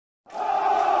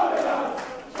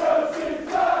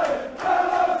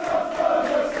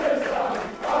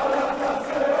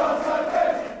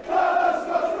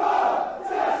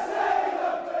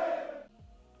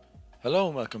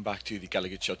welcome back to the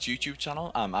Gallagher Shots YouTube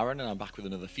channel. I'm Aaron and I'm back with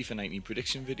another FIFA19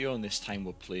 prediction video, and this time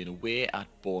we're playing away at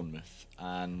Bournemouth.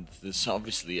 And there's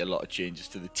obviously a lot of changes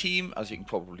to the team, as you can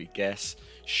probably guess.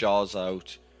 Shaw's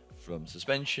out from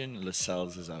suspension,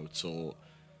 Lascelles is out, so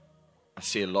I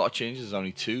see a lot of changes. There's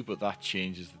only two, but that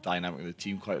changes the dynamic of the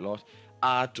team quite a lot.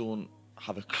 I don't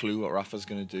have a clue what Rafa's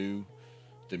going to do.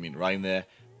 Didn't mean to rhyme there,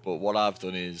 but what I've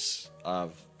done is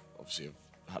I've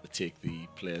had to take the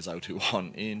players out who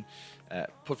aren't in.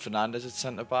 Put Fernandez at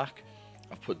centre back.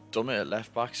 I've put Dummett at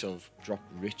left back, so I've dropped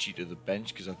Richie to the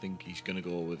bench because I think he's going to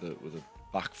go with a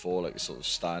back four, like a sort of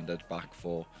standard back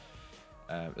four,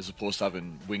 as opposed to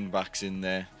having wing backs in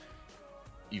there.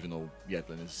 Even though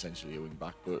Yedlin is essentially a wing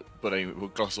back, but anyway, we'll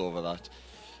gloss over that.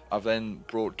 I've then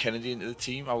brought Kennedy into the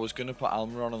team. I was going to put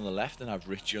Almiron on the left and have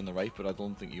Richie on the right, but I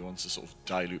don't think he wants to sort of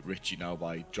dilute Richie now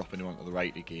by dropping him onto the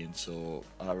right again. So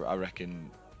I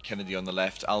reckon Kennedy on the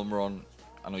left, Almiron.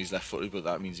 I know he's left-footed, but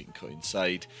that means he can cut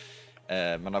inside.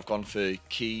 And I've gone for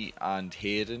Key and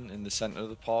Hayden in the centre of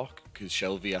the park because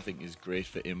Shelby I think is great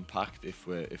for impact if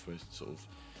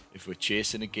we're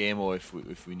chasing a game, or if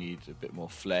we need a bit more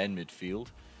flair in midfield.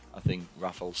 I think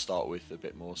Rafa will start with a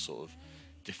bit more sort of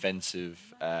defensive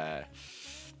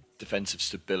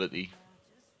stability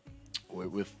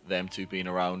with them two being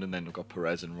around, and then we've got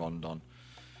Perez and Rondon.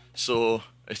 So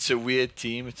it's a weird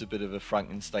team. It's a bit of a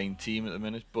Frankenstein team at the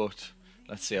minute, but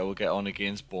let's see how we'll get on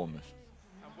against Bournemouth.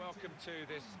 And welcome to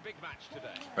this big match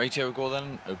today. Right, here we go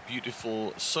then. A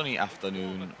beautiful sunny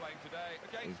afternoon.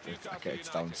 Okay, it's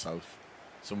down south.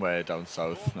 Somewhere down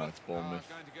south. No, it's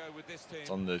Bournemouth. It's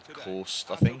on the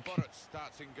coast, I think. I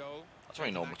don't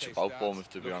really know much about Bournemouth,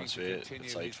 to be honest with you,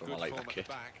 aside from I like that kit.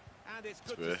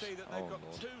 It's worth. Oh, Lord.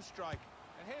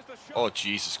 Oh,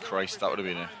 Jesus Christ, that would have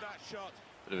been a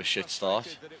bit of a shit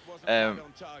start.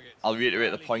 I'll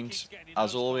reiterate the point,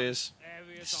 as always,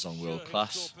 this is on world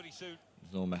class. There's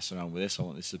no messing around with this. I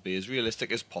want this to be as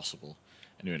realistic as possible.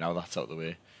 Anyway, now that's out of the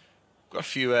way. Got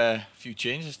a few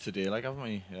changes today, like, haven't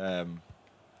we? I'm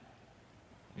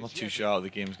not too sure how the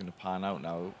game's going to pan out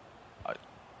now.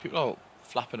 People are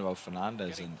flapping about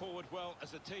Fernandez, and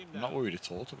I'm not worried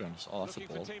at all, to be honest. Oh, that's a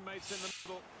ball.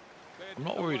 I'm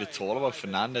not worried at all about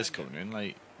Fernandez coming in.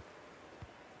 Like,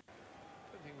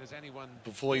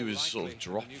 before he was sort of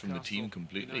dropped from the team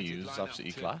completely, he was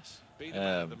absolutely class.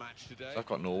 So I've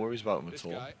got no worries about him at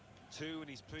all.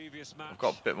 I've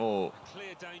got a bit more.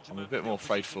 I'm a bit more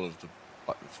frightful of the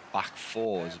back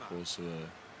four as opposed to a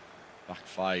back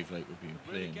five like we've been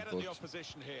playing. But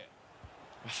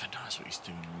Rafa knows what he's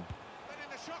doing now.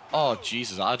 Oh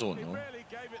Jesus, I don't know.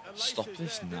 Stop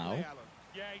this now.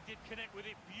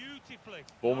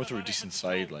 Bournemouth are a decent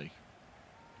side, like.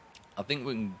 I think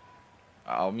we can.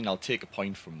 I mean, I'll take a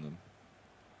point from them.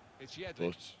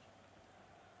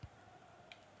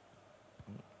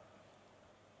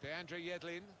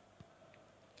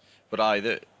 But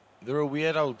they're a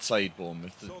weird outside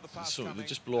Bournemouth. They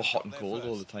just blow hot and cold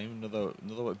all the time. Another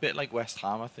a bit like West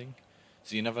Ham, I think.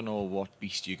 So you never know what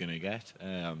beast you're gonna get.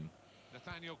 In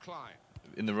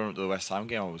the run up to the West Ham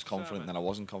game, I was confident, then I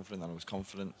wasn't confident, then I was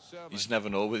confident. You just never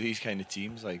know with these kind of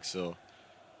teams, like, so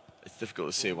it's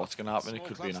difficult to say what's going to happen. It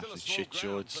could be an absolute shit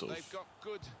show. It's sort of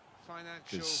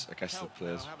because I guess the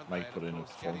players might put in a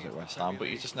performance like West Ham, but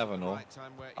you just never know.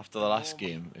 After the last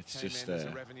game, it's just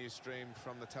the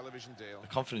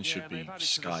confidence should be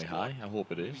sky high. I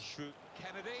hope it is.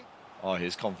 Oh,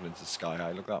 his confidence is sky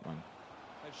high. Look at that, man.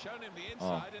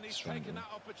 Oh, strangle.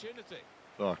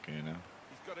 Fucking hell.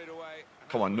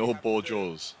 Come on, no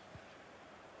Bojos.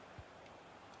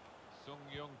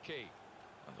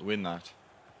 Win that.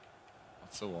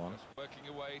 That's the one.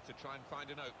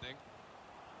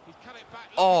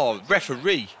 Oh,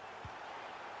 referee.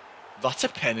 That's a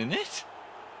pen in it.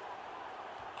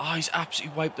 Oh, he's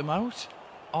absolutely wiped them out.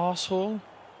 Arsehole.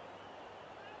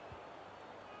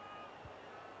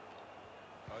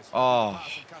 Oh,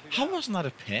 how wasn't that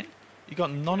a pen? He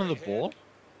got none of the ball.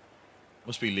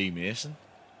 Must be Lee Mason.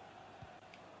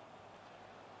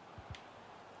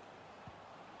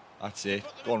 That's it.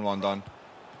 Go on, Rondon.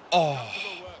 Oh,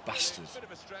 bastard.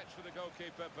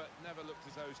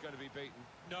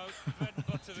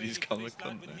 He's come with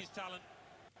cunt there.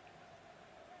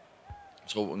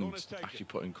 So we can actually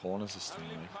put in corners this time.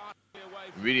 Like.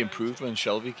 Really improved when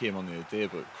Shelby came on the other day,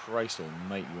 but Christ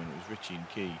almighty when it was Richie and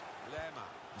Key.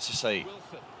 Let's just say,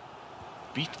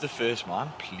 beat the first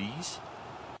man, please.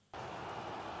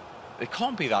 It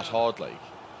can't be that hard, like.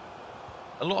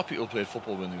 A lot of people played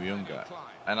football when they were younger,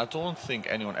 and I don't think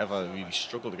anyone ever really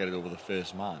struggled to get it over the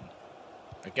first man.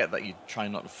 I get that you try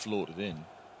not to float it in,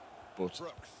 but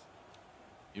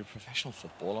you're a professional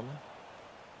footballer, man.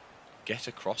 get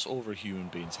across over a human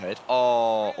being's head.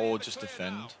 Oh, or just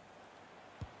defend.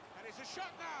 And it's a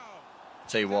shot now.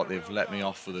 Tell you what, they've let me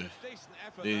off with a...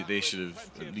 They should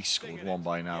have at least scored one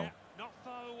by now. Not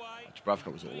far away.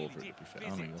 Dubravka was all over it, to be fair.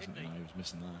 Oh, no, he wasn't. No, he was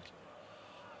missing that.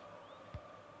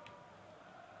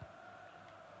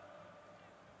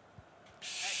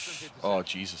 Oh,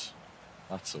 Jesus.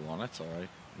 That's the one. That's all right.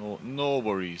 No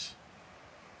worries.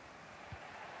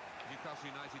 Newcastle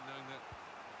United knowing that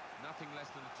nothing less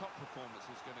than a top performance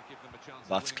is going to give them a chance.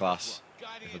 That's class.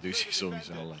 If I do see so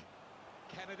myself, like.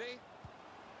 Kennedy.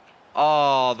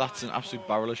 Oh, that's an absolute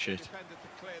barrel of shit.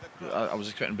 I was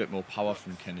expecting a bit more power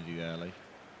from Kennedy there, like.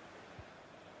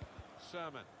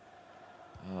 Sermon.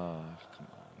 Oh, come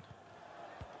on.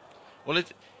 Well,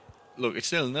 look,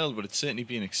 it's 0-0, but it's certainly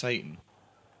been exciting.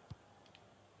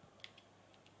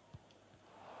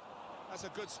 That's a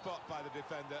good spot by the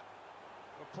defender.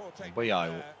 But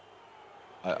yeah,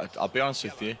 I'll be honest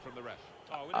with you.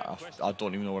 I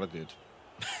don't even know what I did.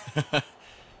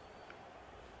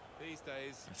 These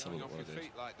days, let's have a look what I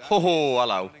did. like that, oh,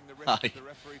 hello. Hi.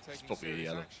 It's probably a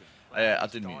yellow. I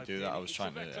didn't mean to do that. I was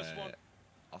trying to.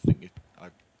 I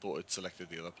thought it selected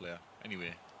the other player.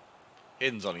 Anyway,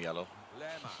 Hayden's on a yellow.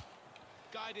 Lerma,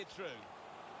 guided through.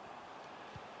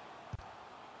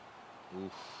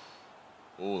 Oof.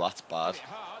 Oh, that's bad. Is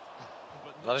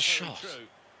that a shot?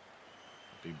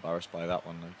 I'd be embarrassed by that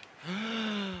one, like.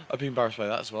 I'd be embarrassed by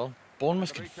that as well.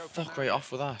 Bournemouth can fuck right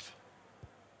off with that.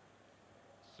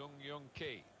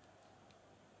 Ki.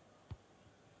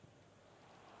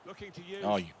 Looking to use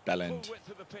oh, you bellend. full width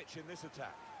of the pitch in this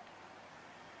attack.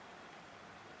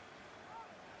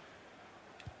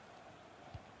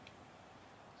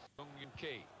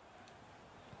 Ki.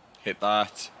 Hit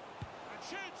that.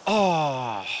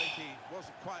 Oh,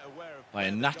 by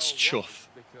a Nats chuff.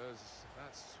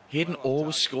 Hayden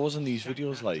always scores in these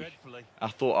videos. Like, I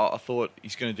thought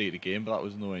he's going to do it again, but that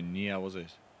was nowhere near, was it?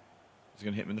 He's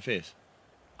going to hit him in the face.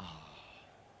 Oh,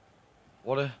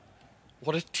 what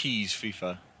a tease,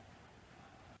 FIFA.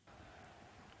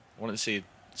 I wanted to see it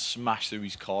smash through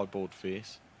his cardboard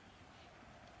face.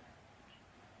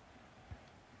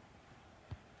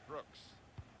 Brooks.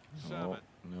 No,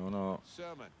 no.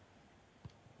 Sermon.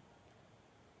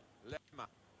 Lemma.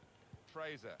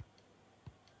 Fraser.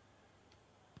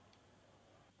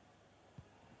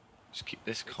 Just keep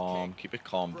this calm. Keep it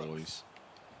calm, boys.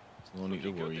 There's no need to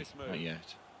worry. Not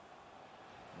yet.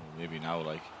 Oh, maybe now,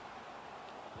 like.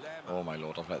 Oh my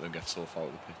lord, I've let them get so far out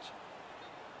of the pitch.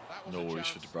 No worries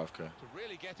for Dubravka. To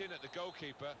really get in at the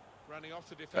goalkeeper, running off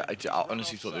the defender. I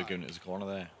honestly thought they were giving it as a corner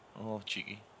there. Oh,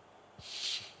 cheeky.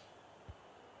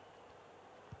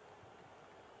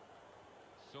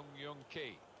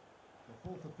 Ki.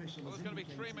 Well, there's going to be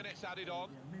 3 minutes added on.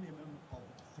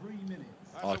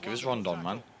 Oh, give us Rondon,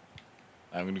 man.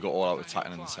 I'm going to go all out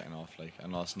attacking in the second half. Like, I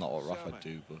know that's not what Rafa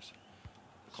do, but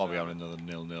can't be having another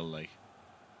 0-0. Like,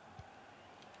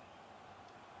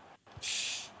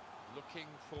 looking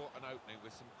for an opening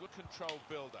with some good control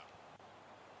build-up.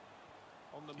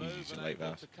 On the move easy and like able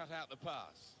that. to cut out the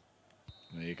pass.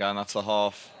 There you go, and that's the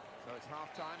half. So it's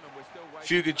half-time and we're still waiting.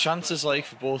 Few good chances, like,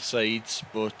 for both sides,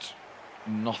 but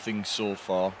nothing so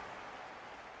far.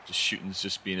 Just shooting's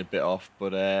just been a bit off,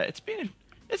 but it's been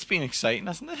exciting,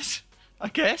 hasn't it? I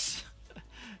guess.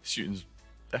 Shooting's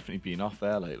definitely been off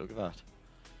there. Like, look at that.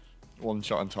 One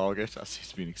shot on target.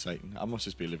 It's been exciting. I must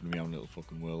just be living in my own little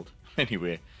fucking world.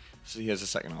 Anyway, so here's the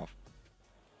second half.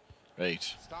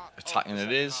 Right, attacking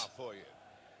it is.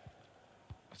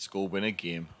 Let's go win a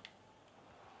game.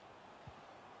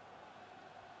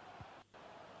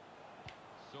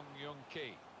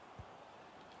 Ki.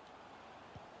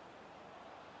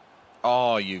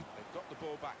 Oh, you Got the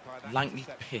ball back by that lanky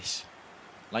piss.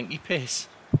 Lanky piss.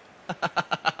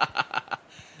 I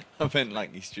meant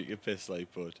lanky streak of piss, like,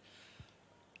 but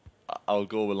I'll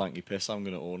go with lanky piss. I'm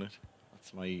gonna own it.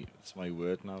 That's my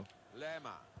word now.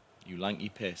 Lerma. You lanky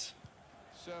piss.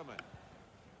 Sermon.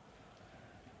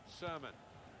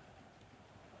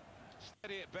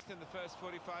 Steady at best in the first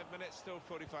 45 minutes. Still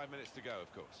 45 minutes to go,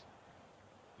 of course.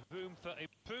 Room for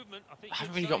improvement. I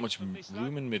haven't really got much room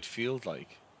in midfield,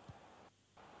 like.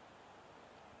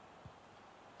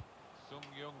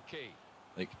 Ki.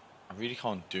 Like, I really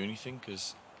can't do anything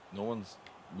because no one's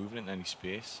moving in any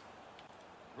space.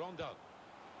 Rondon.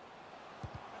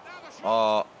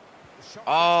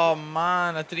 Oh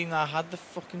man, I didn't even know I had the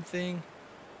fucking thing.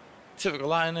 Typical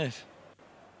that, innit?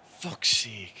 Fuck's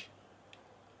sake.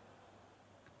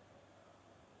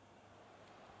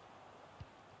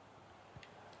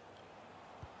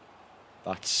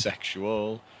 That's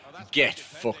sexual. Oh, Get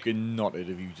fucking knotted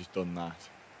if you just done that.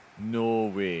 No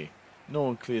way. No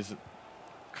one clears it.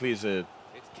 clears a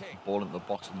It's King. ball into the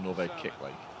box with an overhead kick,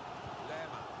 like.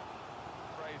 Lerma.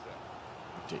 Fraser.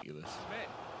 Ridiculous. Smith.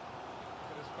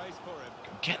 Bit of space for him.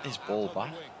 Get this Now ball out on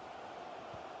back. the wing.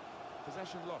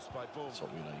 Possession lost by Bournemouth. That's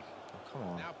what we like. Oh, come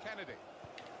on. Now Kennedy.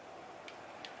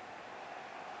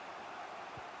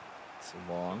 It's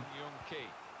a long. Young Key.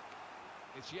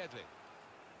 It's Yedlin.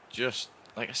 Just,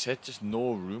 like I said, just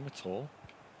no room at all.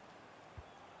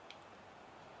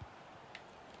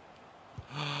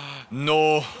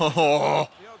 No! I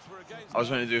was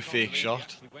meant to do a fake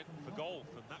shot.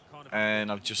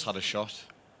 And I've just had a shot.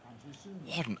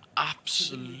 What an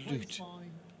absolute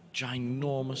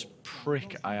ginormous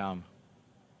prick I am.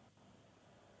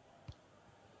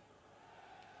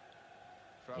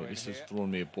 Yeah, this has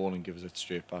thrown me a ball and gives it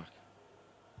straight back.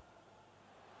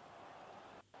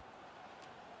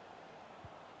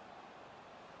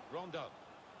 Rondo.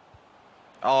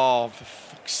 Oh, for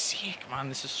fuck's sake, man,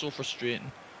 this is so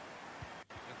frustrating.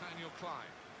 Nathaniel Klein.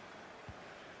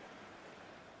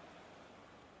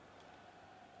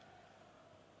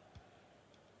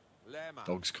 Lerma.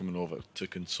 Dog's coming over to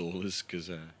console us because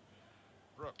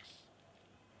Brooks.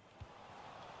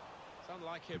 It's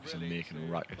unlike him because I'm really making a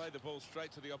to racket. play the ball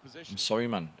straight to the opposition. I'm sorry,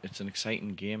 man. It's an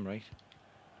exciting game, right?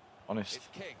 Honest. It's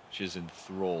King. She's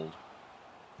enthralled.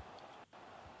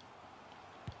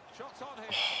 Shots on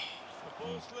him. The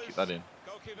ball's loose. Keep that in.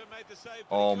 Goalkeeper made the save,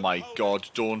 but Oh he my couldn't hold God,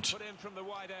 it. don't. Put in from the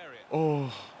wide area. Oh,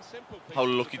 A simple piece how of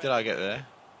lucky did I get defending. there?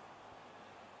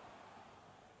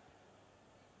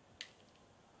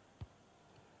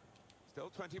 Still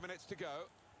 20 minutes to go.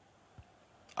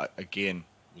 I, again,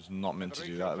 was not meant to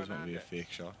do that. It was meant to be a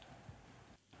fake shot.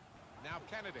 Now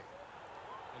Kennedy.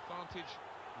 Advantage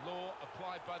law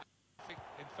applied by the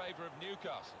in favour of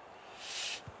Newcastle.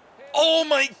 Oh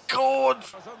my God!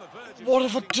 I was on the verge of What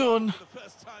have I shooting done? for the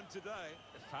first time today.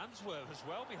 The fans were as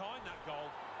well behind that goal.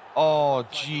 Oh,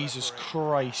 Jesus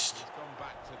Christ. He's gone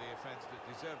back to the offence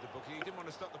that deserved the bookie. He didn't want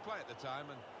to stop the play at the time.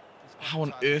 And How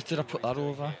on earth did I put that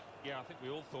over? Yeah, I think we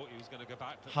all thought he was going to go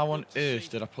back. How on earth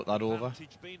did I put that over?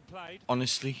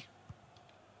 Honestly,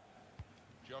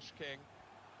 Josh King.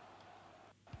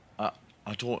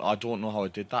 I don't know how I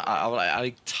did that.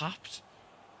 I tapped.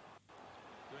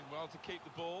 Doing well to keep the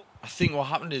ball. I think what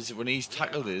happened is when he's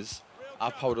tackled us, I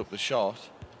powered up the shot,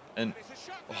 and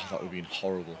oh, that would have been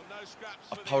horrible.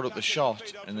 I powered up the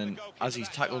shot, and then as he's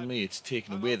tackled me, it's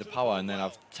taken away the power, and then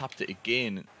I've tapped it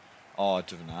again. Oh, I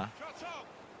don't know.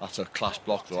 That's a class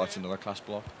block, though. That's another class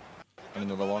block, and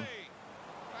another one.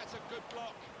 That's a good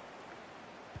block.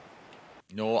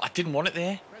 No, I didn't want it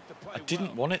there. I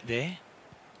didn't want it there.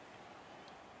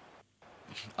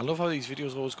 I love how these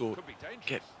videos always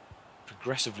get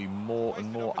progressively more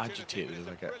and more agitated as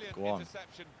I go on.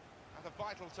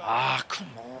 Ah, come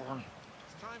on.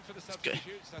 It's time for the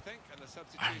substitutes, I think, and the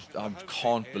substitution I of the home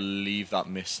can't team here. believe that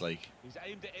miss, like. He's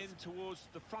aimed it in towards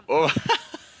the front. Oh,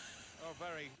 Oh,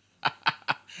 very.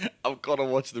 I've got to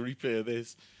watch the replay of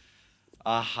this.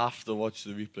 I have to watch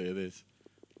the replay of this.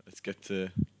 Let's get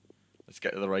to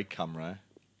the right camera.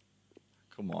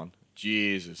 Come on,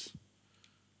 Jesus.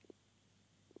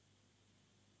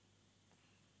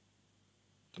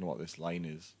 Don't know what this line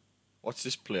is. What's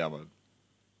this play about?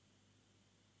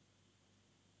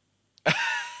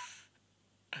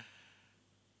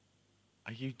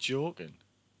 Are you joking?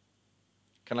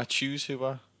 Can I choose who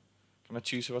I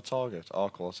target? Oh,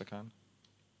 of course I can.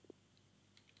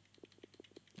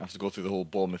 I have to go through the whole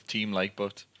Bournemouth team, like,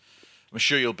 but I'm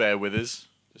sure you'll bear with us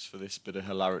just for this bit of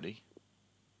hilarity.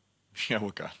 Yeah,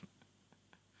 we can.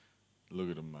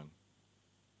 Look at him, man.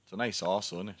 It's a nice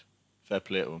arse, isn't it? Fair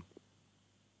play to him.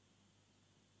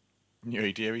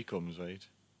 Right, here he comes, right?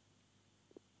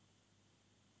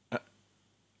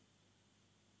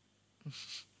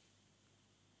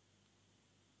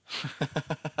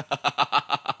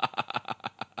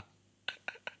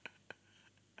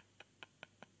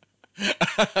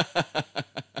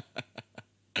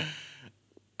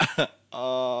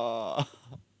 Oh.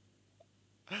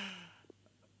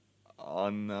 Oh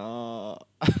no.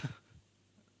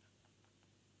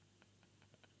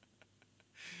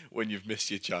 When you've missed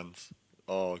your chance.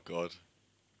 Oh God.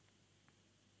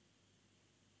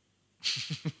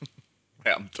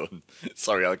 Yeah, I'm done.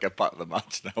 Sorry, I'll get back to the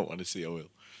match now. Honestly, I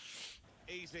will.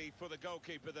 Easy for the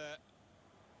goalkeeper there.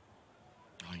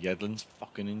 Oh, Yedlin's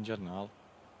fucking injured now.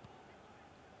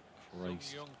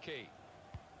 Christ. Young Key.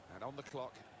 And on the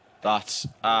clock. That's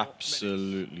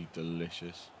absolutely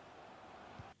delicious.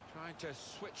 Trying to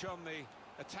switch on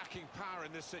the attacking power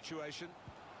in this situation.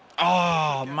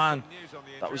 Oh man,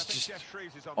 that was just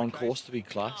on course to be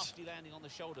class. Landing on the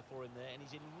shoulder for him there, and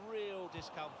he's in real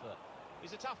discomfort.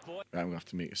 He's a tough boy. Right, I'm gonna have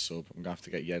to make a sub. I'm gonna have to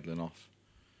get Yedlin off.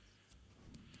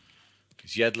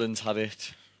 Because Yedlin's had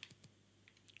it.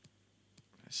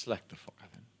 Select the fucker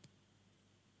then.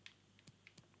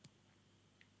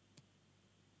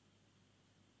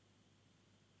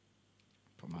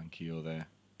 Put Mankio there.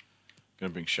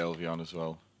 Gonna bring Shelby on as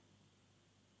well.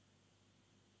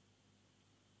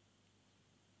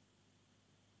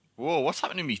 Whoa, what's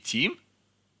happening to me team?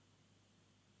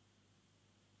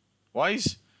 Why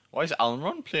is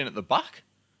Almiron playing at the back?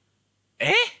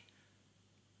 Eh?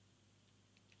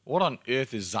 What on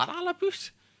earth is that all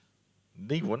about?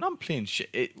 They wouldn't. I'm playing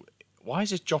shit. Why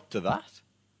is it dropped to that?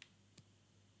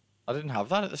 I didn't have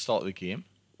that at the start of the game.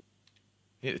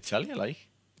 I hate to tell you, like.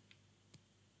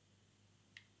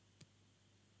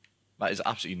 That is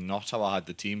absolutely not how I had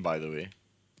the team, by the way.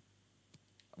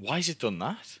 Why has it done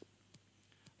that?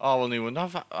 Oh, well, no wonder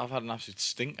I've had an absolute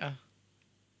stinker.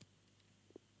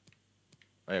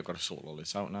 Oh, yeah, I've got to sort all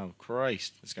this out now.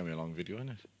 Christ, it's going to be a long video, isn't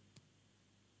it?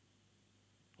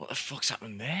 What the fuck's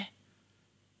happened there?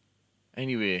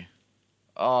 Anyway.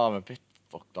 Oh, I'm a bit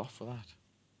fucked off for that.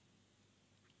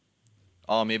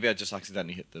 Oh, maybe I just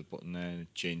accidentally hit the button there and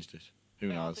it changed it.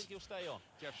 Who knows?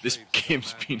 This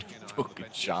game's been fucking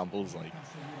shambles, like.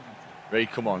 Ray,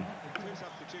 come on.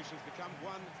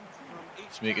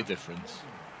 Let's make a difference.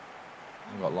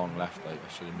 I've got long left, like, I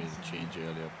should have made a change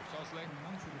earlier.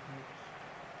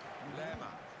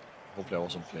 Hopefully I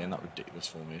wasn't playing that ridiculous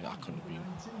formation. I couldn't have been.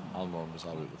 Almiron was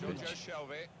out of the pitch.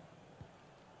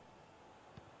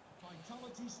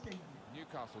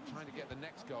 Newcastle trying to get the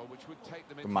next goal, which would take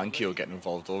them into Mankio getting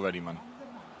involved already, man.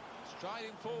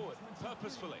 Striding forward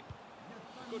purposefully.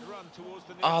 A good run towards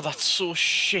the Oh, that's so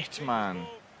shit, man.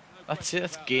 That's it.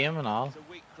 That's game and all. It's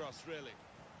a weak cross, really.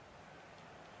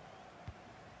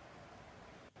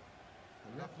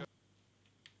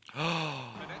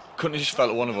 Couldn't have just fell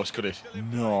at one of us, could it?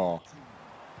 No.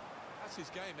 That's his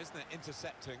game, isn't it?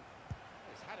 Intercepting.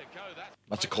 He's had a go.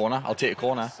 That's a corner. I'll take a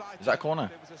corner. Is that a corner?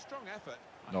 It was a strong effort.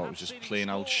 No, it was just plain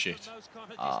old shit.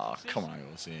 Ah, come on, I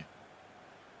will see.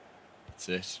 That's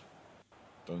it.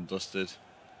 Done, dusted.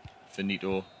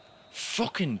 Finito.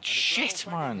 Fucking shit,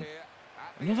 man.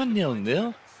 Another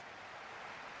 0-0.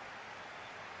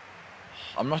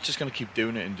 I'm not just going to keep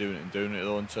doing it and doing it and doing it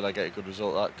though until I get a good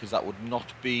result, because that would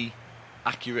not be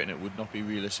accurate and it would not be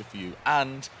realistic for you.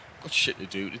 And I've got shit to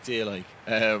do today, like.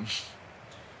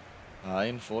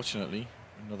 Unfortunately,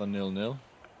 another 0-0.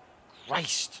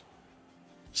 Christ.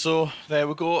 So there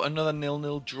we go, another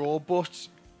 0-0 draw. But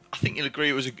I think you'll agree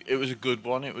it was a good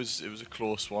one. It was a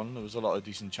close one. There was a lot of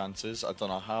decent chances. I don't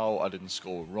know how I didn't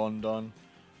score with Rondon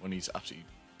when he's absolutely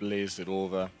blazed it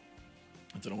over.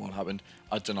 I don't know what happened.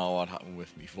 I don't know what happened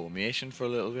with me formation for a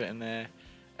little bit in there.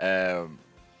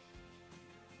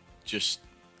 Just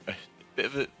a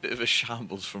bit of a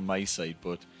shambles from my side,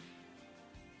 but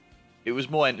it was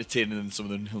more entertaining than some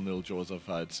of the 0-0 draws I've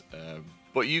had.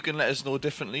 But you can let us know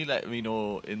differently. Let me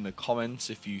know in the comments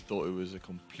if you thought it was a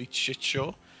complete shit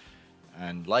show.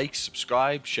 And like,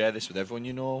 subscribe, share this with everyone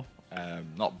you know.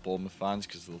 Not Bournemouth fans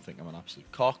because they'll think I'm an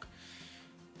absolute cock.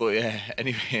 But yeah,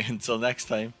 anyway, until next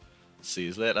time. See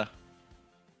you later.